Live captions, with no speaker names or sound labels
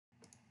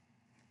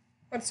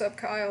What's up,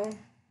 Kyle?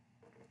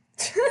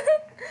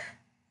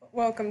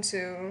 Welcome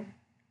to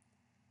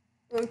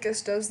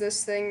Lucas does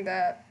this thing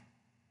that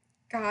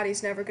God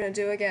he's never gonna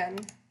do again.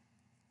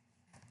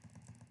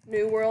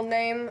 New world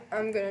name,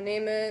 I'm gonna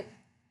name it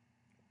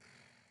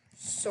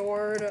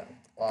Sword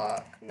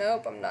Block.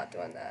 Nope, I'm not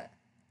doing that.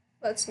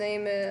 Let's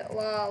name it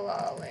La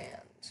La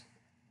Land.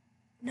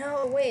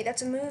 No, wait,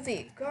 that's a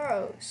movie.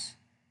 Gross.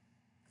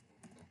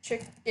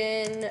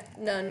 Chicken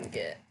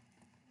Nugget.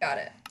 Got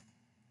it.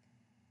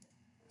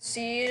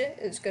 Seed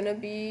is gonna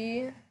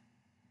be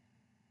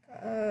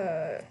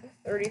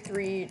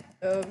 33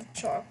 of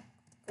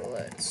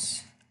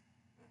chocolates.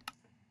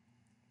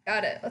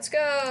 Got it. Let's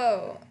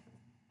go.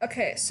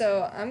 Okay,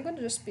 so I'm gonna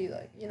just be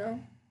like,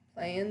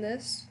 playing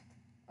this.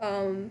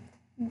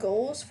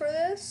 Goals for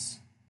this.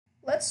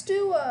 Let's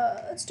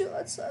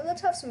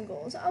have some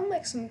goals. I'll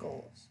make some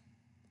goals.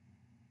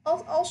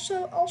 I'll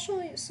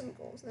show you some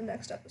goals in the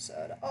next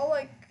episode.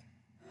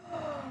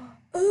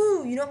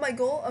 Ooh, you know what my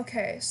goal?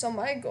 Okay, so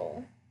my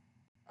goal.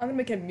 I'm gonna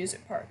make a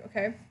music park,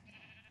 okay?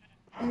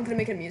 I'm gonna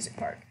make a music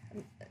park.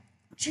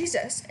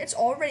 Jesus, it's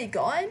already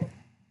gone?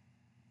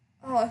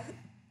 Oh,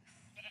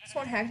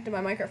 someone hacked into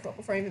my Minecraft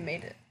before I even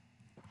made it.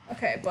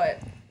 Okay, but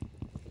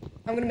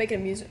I'm gonna make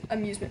an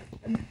amusement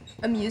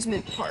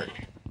park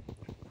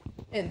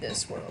in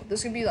this world.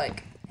 This could be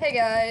like, hey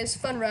guys,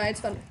 fun rides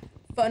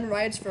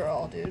for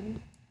all,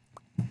 dude.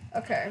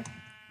 Okay,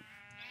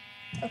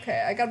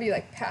 I gotta be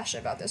like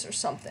passionate about this or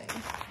something,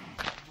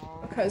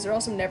 because or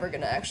else I'm never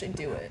gonna actually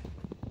do it.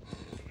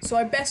 So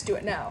I best do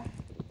it now.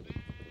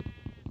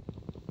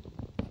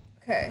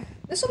 Okay,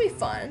 this will be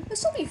fun.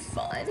 This will be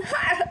fun.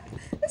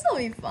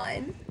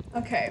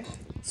 Okay,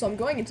 so I'm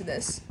going into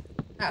this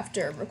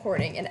after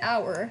recording an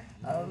hour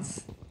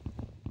of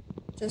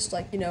just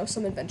like,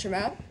 some adventure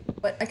map.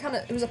 But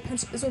it was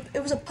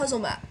a puzzle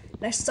map,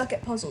 and I suck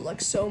at puzzle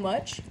like so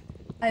much.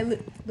 I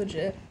was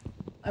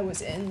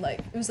in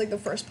it was like the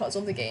first puzzle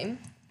of the game,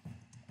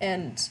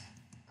 and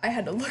I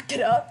had to look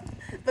it up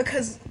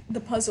because the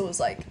puzzle was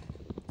like,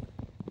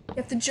 you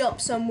have to jump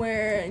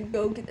somewhere and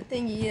go get the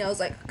thingy, and I was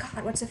like,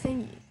 God, what's a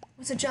thingy?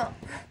 What's a jump?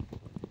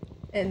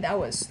 And that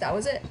was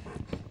it.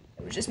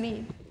 It was just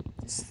me,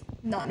 just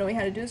not knowing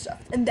how to do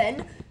stuff. And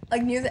then,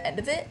 like, near the end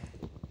of it,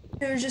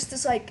 there was just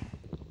this, like,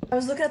 I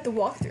was looking at the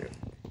walkthrough,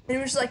 and it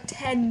was just, like,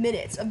 10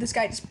 minutes of this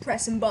guy just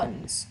pressing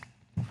buttons.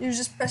 He was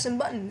just pressing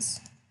buttons,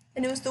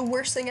 and it was the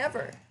worst thing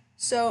ever.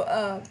 So,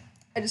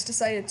 I just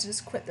decided to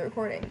just quit the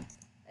recording,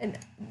 and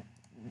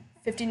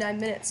 59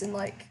 minutes and,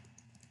 like,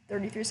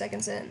 33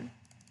 seconds in.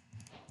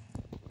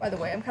 By the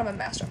way, I'm kind of a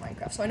master at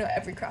Minecraft, so I know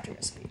every crafting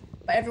recipe.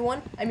 By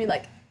everyone, I mean,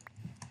 like,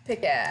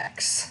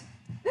 pickaxe.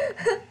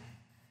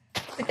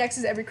 Pickaxe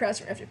is every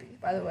crafting recipe,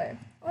 by the way.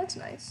 Oh, that's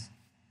nice.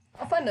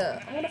 I'm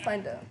gonna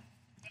find a,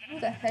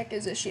 who the heck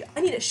is this sheep? I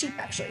need a sheep,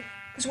 actually.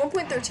 Because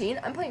 1.13,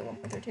 I'm playing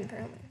 1.13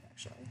 apparently,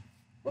 actually.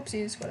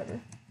 Whoopsies,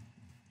 whatever.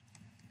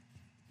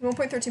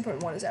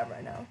 1.13.1 is out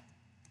right now.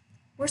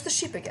 Where's the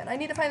sheep again? I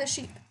need to find the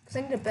sheep, because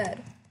I need a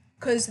bed.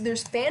 Because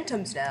there's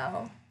phantoms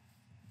now.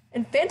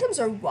 And phantoms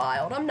are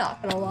wild, I'm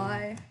not gonna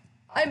lie.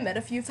 I met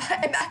a few,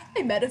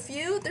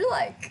 they're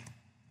like,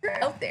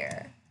 they're out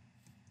there.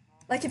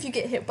 Like, if you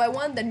get hit by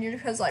one, then you're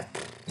just like,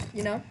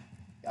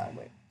 God,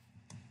 wait.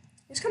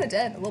 He's kind of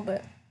dead, a little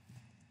bit.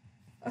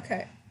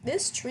 Okay,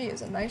 this tree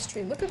is a nice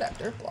tree. Look at that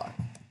dirt block.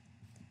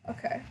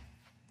 Okay.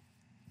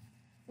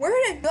 Where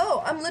did it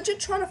go? I'm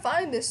legit trying to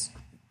find this.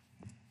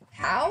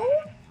 How?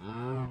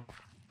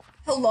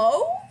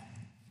 Hello?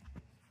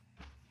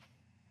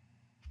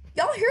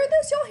 Y'all hear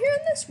this? Y'all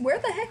hearing this? Where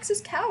the heck's this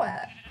cow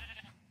at?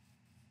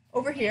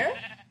 Over here?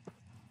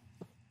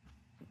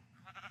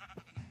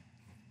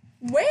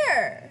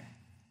 Where?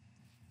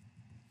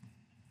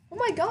 Oh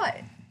my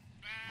God.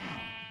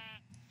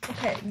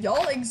 Okay,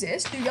 y'all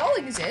exist? Do y'all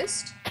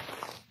exist?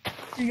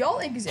 Do y'all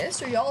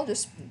exist, or y'all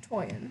just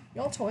toying?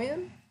 Y'all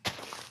toying?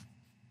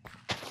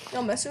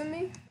 Y'all messing with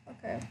me?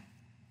 Okay.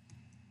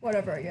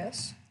 Whatever, I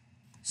guess.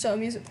 So,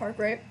 amusement park,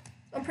 right?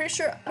 I'm pretty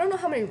sure, I don't know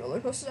how many roller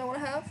coasters I want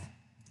to have.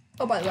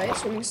 Oh, by the way,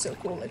 swimming's so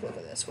cool. Like, look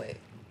at this. Wait.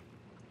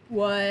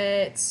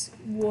 What?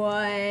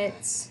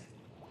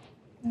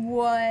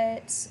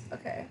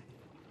 Okay.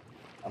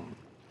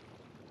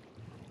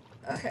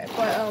 Okay,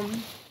 but,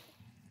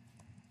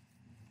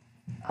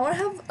 I wanna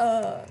have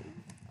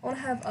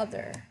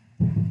other,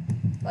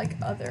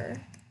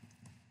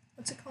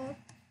 what's it called?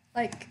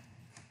 Like,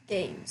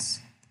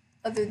 games.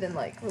 Other than,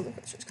 like, roller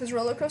coasters. Because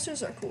roller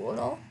coasters are cool and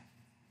all,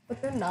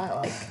 but they're not,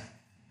 like,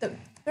 they're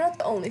not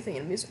the only thing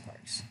in amusement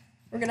parks.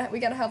 We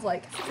gotta have,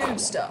 like, food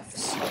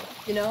stuffs,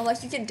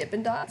 like, you get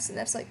Dippin' Dots, and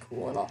that's, like,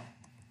 cool and all.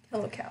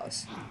 Hello,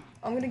 cows.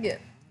 I'm gonna get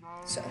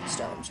stone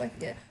so I can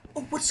get,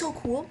 oh, what's so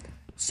cool?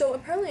 So,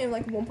 apparently in,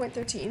 like,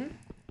 1.13,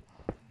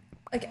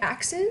 like,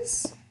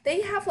 axes,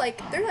 they have,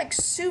 like, they're, like,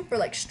 super,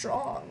 like,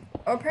 strong.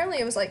 Or apparently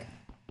it was, like,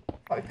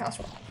 probably past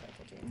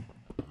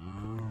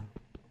 1.13.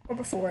 Or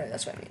before,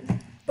 that's what I mean.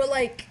 But,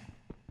 like,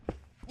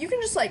 you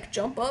can just, like,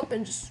 jump up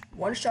and just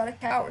one-shot a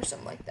cow or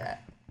something like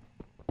that.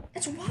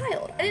 It's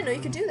wild. I didn't know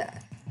you could do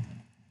that.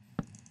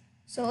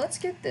 So let's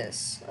get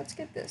this. Let's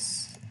get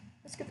this.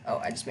 Let's get. Oh,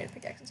 I just made a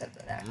pickaxe instead of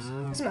an axe.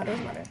 Doesn't matter.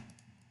 Doesn't matter.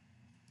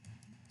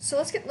 So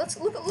let's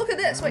look at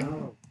this. Wait.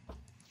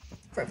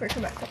 Fred,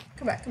 come back.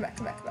 Come back. Come back.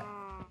 Come back. Come back.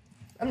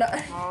 I'm not.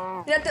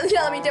 You're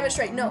not let me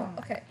demonstrate. No.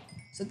 Okay.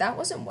 So that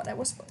wasn't what I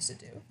was supposed to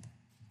do.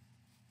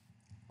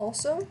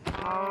 Also.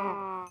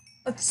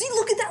 See,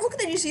 look at that. Look at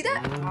that. You see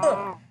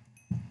that?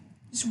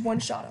 Just one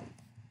shot him.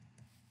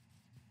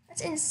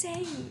 That's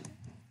insane.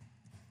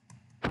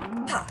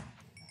 Ha.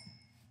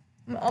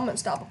 I'm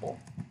unstoppable.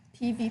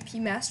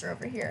 PvP master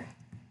over here.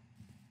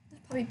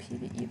 There's probably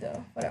PvE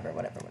though. Whatever.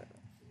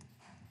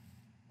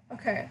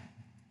 Okay.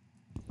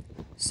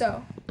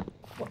 So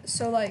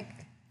like,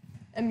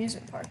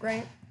 amusement park,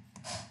 right?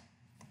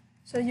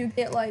 So you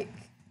get like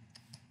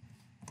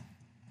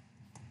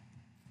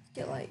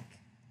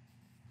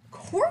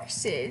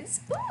courses.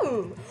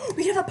 Ooh,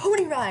 we have a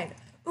pony ride.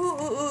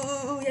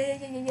 Ooh,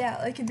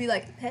 yeah. It could be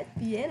like pet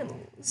the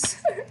animals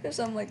or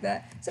something like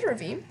that. Is that a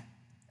ravine?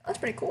 That's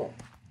pretty cool.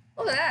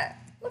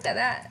 Look at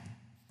that.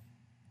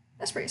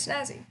 That's pretty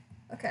snazzy.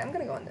 Okay, I'm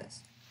gonna go on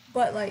this.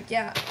 But like,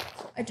 yeah,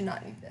 I do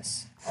not need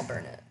this. I'll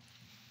burn it.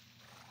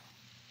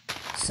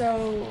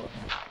 So,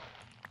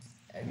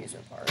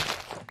 amusement park.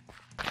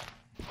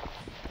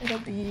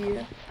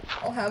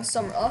 I'll have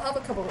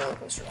a couple roller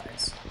coaster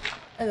rides.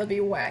 And they'll be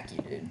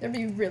wacky, dude. They'll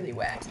be really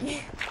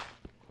wacky.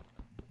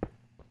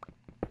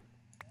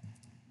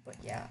 But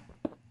yeah.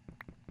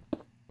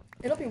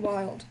 It'll be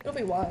wild.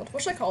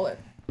 What should I call it?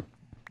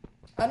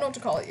 I don't know what to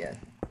call it yet.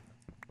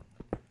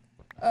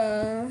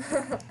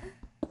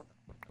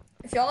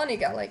 If y'all any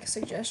got like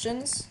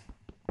suggestions,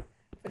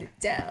 put it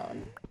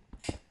down.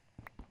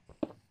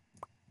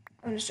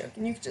 I'm just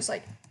joking. You could just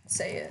like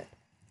say it.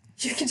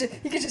 You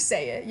could just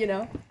say it, you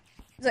know?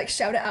 Just like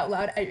shout it out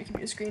loud at your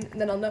computer screen, and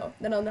then I'll know.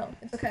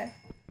 It's okay.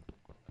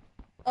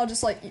 I'll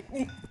just like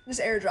just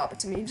airdrop it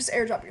to me. Just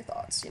airdrop your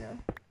thoughts, you know?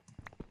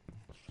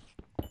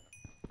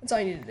 That's all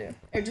you need to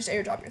do. Just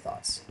airdrop your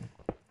thoughts.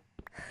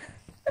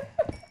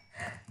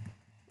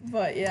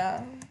 But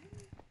yeah.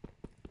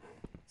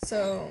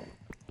 So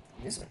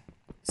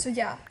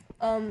yeah.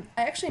 I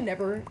actually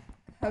never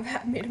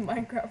have made a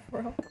Minecraft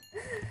world.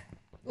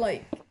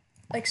 like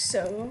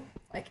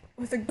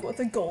with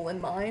a goal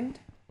in mind.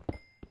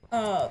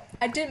 I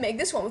didn't make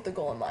this one with the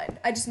goal in mind.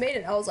 I just made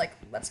it. I was like,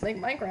 let's make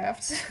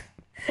Minecraft.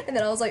 And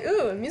then I was like,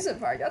 ooh, amusement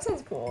park. That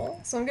sounds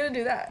cool. So I'm gonna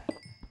do that.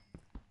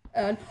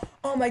 And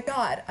oh my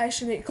god, I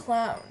should make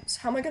clowns.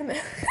 How am I gonna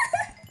make?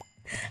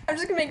 I'm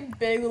just gonna make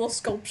big little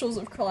sculptures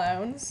of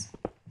clowns.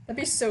 That'd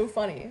be so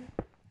funny.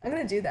 I'm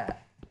gonna do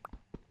that.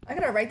 I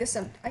gotta write this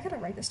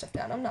stuff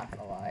down. I'm not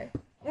gonna lie.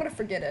 I'm gonna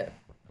forget it.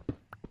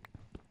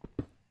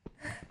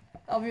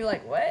 I'll be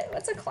like, what?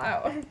 What's a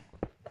clown?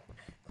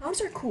 Clowns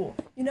are cool.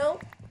 You know,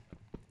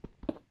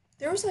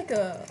 there was like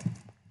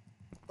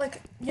when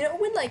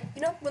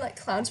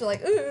clowns were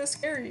like, ooh,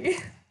 scary.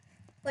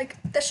 Like,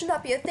 that should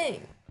not be a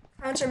thing.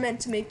 Clowns are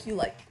meant to make you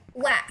like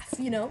laugh,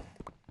 you know?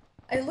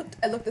 I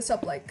looked this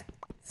up like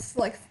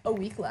a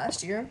week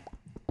last year.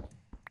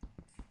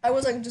 I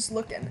was like just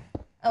looking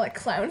at like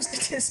clown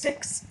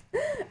statistics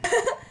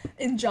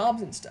in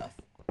jobs and stuff.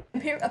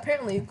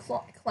 Apparently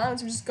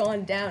clowns have just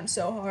gone down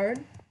so hard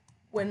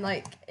when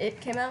like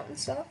it came out and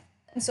stuff.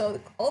 And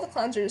so all the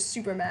clowns are just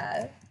super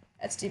mad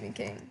at Stephen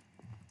King.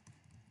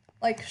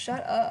 Like,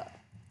 shut up.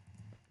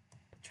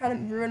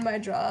 Trying to ruin my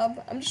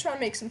job. I'm just trying to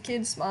make some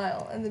kids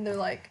smile. And then they're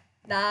like,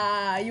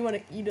 nah, you want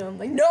to eat them.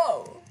 Like,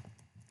 no!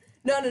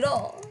 Not at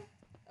all.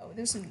 Oh,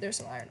 there's some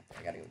iron up there.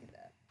 I gotta go get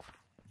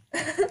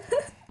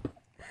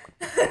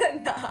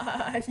that.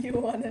 Nah, you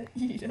want to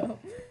eat them.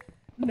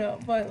 No,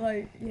 but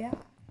like, yeah.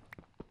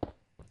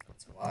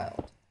 It's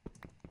wild.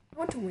 I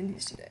went to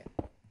Wendy's today.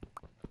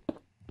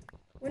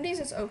 Wendy's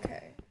is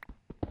okay.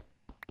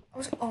 I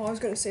was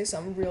gonna say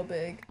something real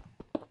big.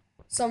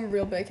 Something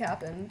real big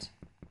happened.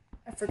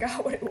 I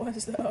forgot what it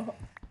was though.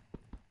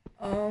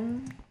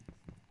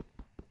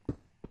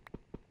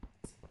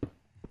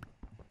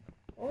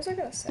 What was I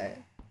gonna say?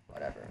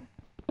 Whatever.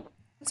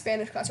 In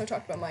Spanish class I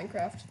talked about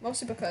Minecraft.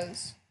 Mostly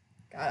because,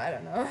 God, I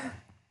don't know.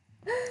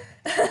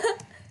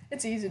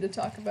 It's easy to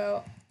talk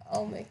about.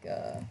 I'll make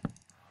a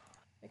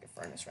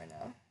furnace right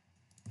now.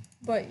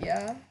 But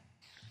yeah.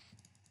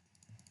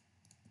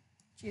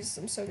 Jesus,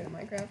 I'm so good at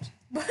Minecraft.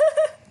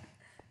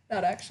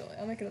 Not actually.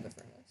 I'll make another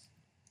furnace.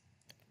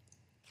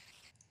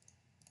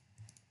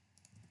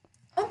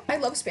 I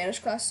love Spanish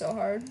class so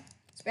hard.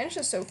 Spanish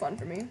is so fun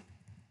for me.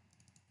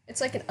 It's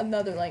like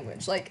another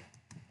language. Like,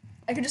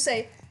 I could just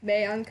say,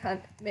 me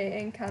encanta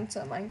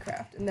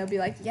Minecraft, and they'll be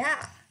like,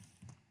 yeah.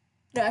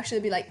 No, actually,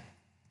 they'll be like,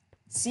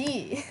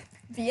 sí,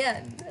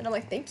 bien. And I'm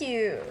like, thank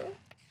you.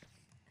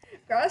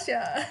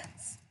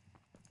 Gracias.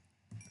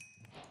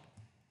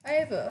 I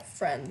have a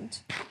friend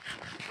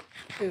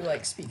who,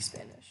 like, speaks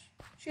Spanish.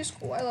 She's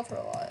cool. I love her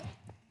a lot.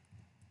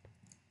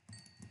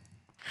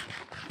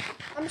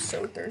 I'm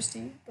so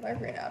thirsty, but I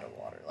ran out of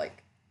water,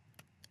 like,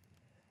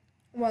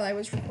 while I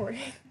was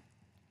recording.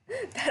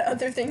 That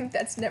other thing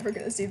that's never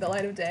gonna see the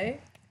light of day.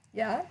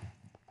 Yeah.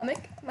 I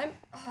want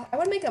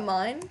to make a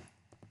mine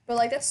But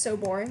like that's so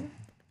boring.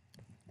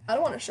 I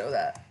don't want to show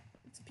that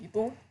to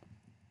people.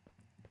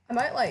 I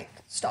might like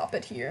stop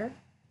it here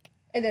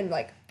and then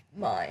like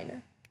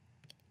mine.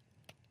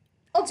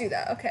 I'll do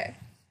that, okay.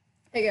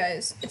 Hey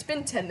guys, it's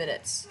been 10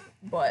 minutes,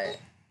 but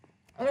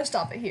I'm gonna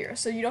stop it here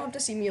so you don't have to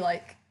see me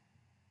like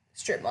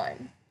strip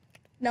mine.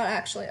 No,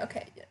 actually,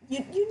 okay.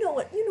 You know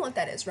what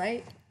that is,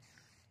 right?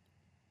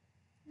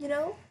 You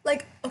know?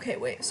 Like, okay,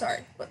 wait,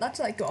 sorry. But not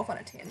to like go off on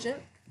a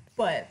tangent,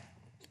 but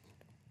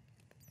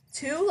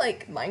two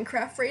like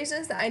Minecraft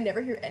phrases that I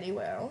never hear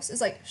anywhere else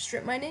is like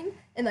strip mining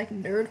and like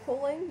nerd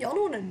poling. Y'all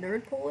know what a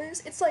nerd pole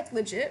is? It's like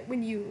legit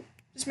when you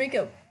just make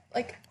a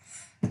like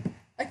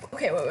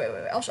okay,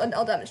 wait.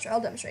 I'll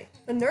demonstrate.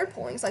 The nerd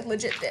poling is like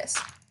legit this.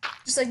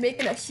 Just like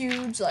making a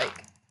huge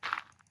like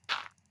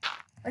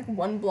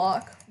 1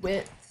 block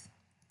width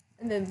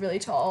and then really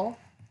tall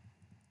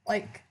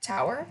like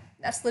tower.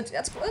 That's legit.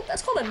 That's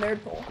called a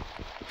nerd pole.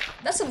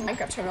 That's some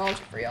Minecraft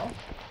terminology for y'all.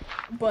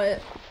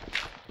 But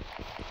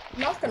I'm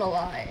not gonna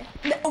lie.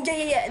 Oh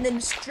yeah. And then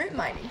strip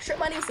mining. Strip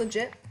mining is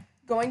legit.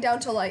 Going down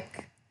to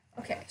like,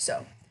 okay,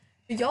 so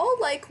do y'all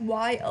like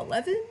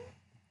Y11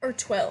 or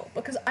 12?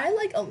 Because I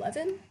like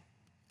 11.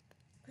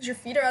 Because your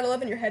feet are at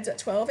 11, your head's at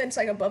 12, and it's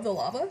like above the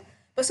lava.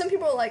 But some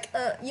people are like,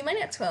 you might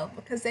at 12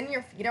 because then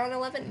your feet are on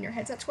 11 and your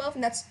head's at 12,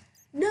 and that's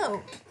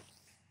no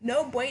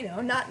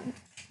bueno. Not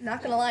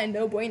gonna lie,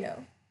 no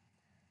bueno.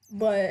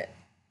 But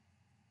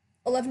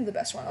 11 is the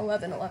best one.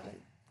 11.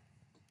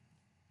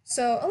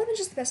 So 11 is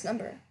just the best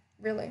number,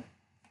 really.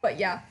 But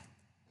yeah,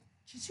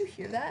 did you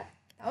hear that?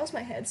 That was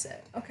my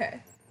headset.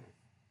 Okay.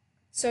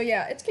 So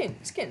yeah, it's getting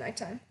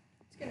nighttime.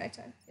 It's getting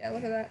nighttime. Yeah,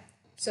 look at that.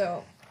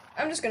 So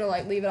I'm just gonna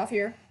like leave it off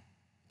here,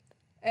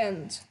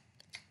 and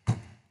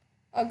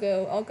I'll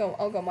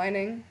go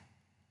mining.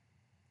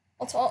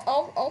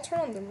 I'll turn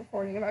on the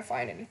recording if I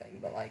find anything,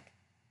 but like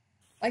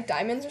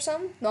diamonds or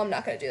something. No, I'm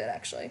not gonna do that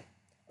actually.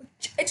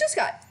 It just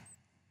got.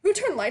 Who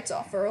turned lights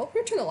off, Earl?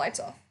 Who turned the lights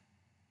off?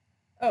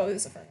 Oh, this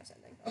is a furnace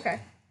ending. Okay.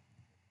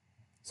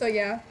 So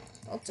yeah,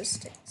 I'll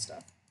just take the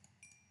stuff.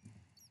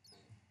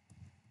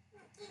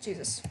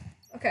 Jesus.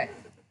 Okay.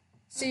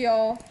 See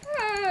y'all.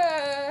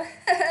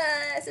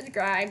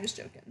 Subscribe. I'm just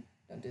joking.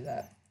 Don't do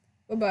that.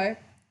 Bye-bye.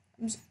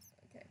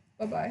 Okay.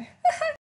 Bye-bye.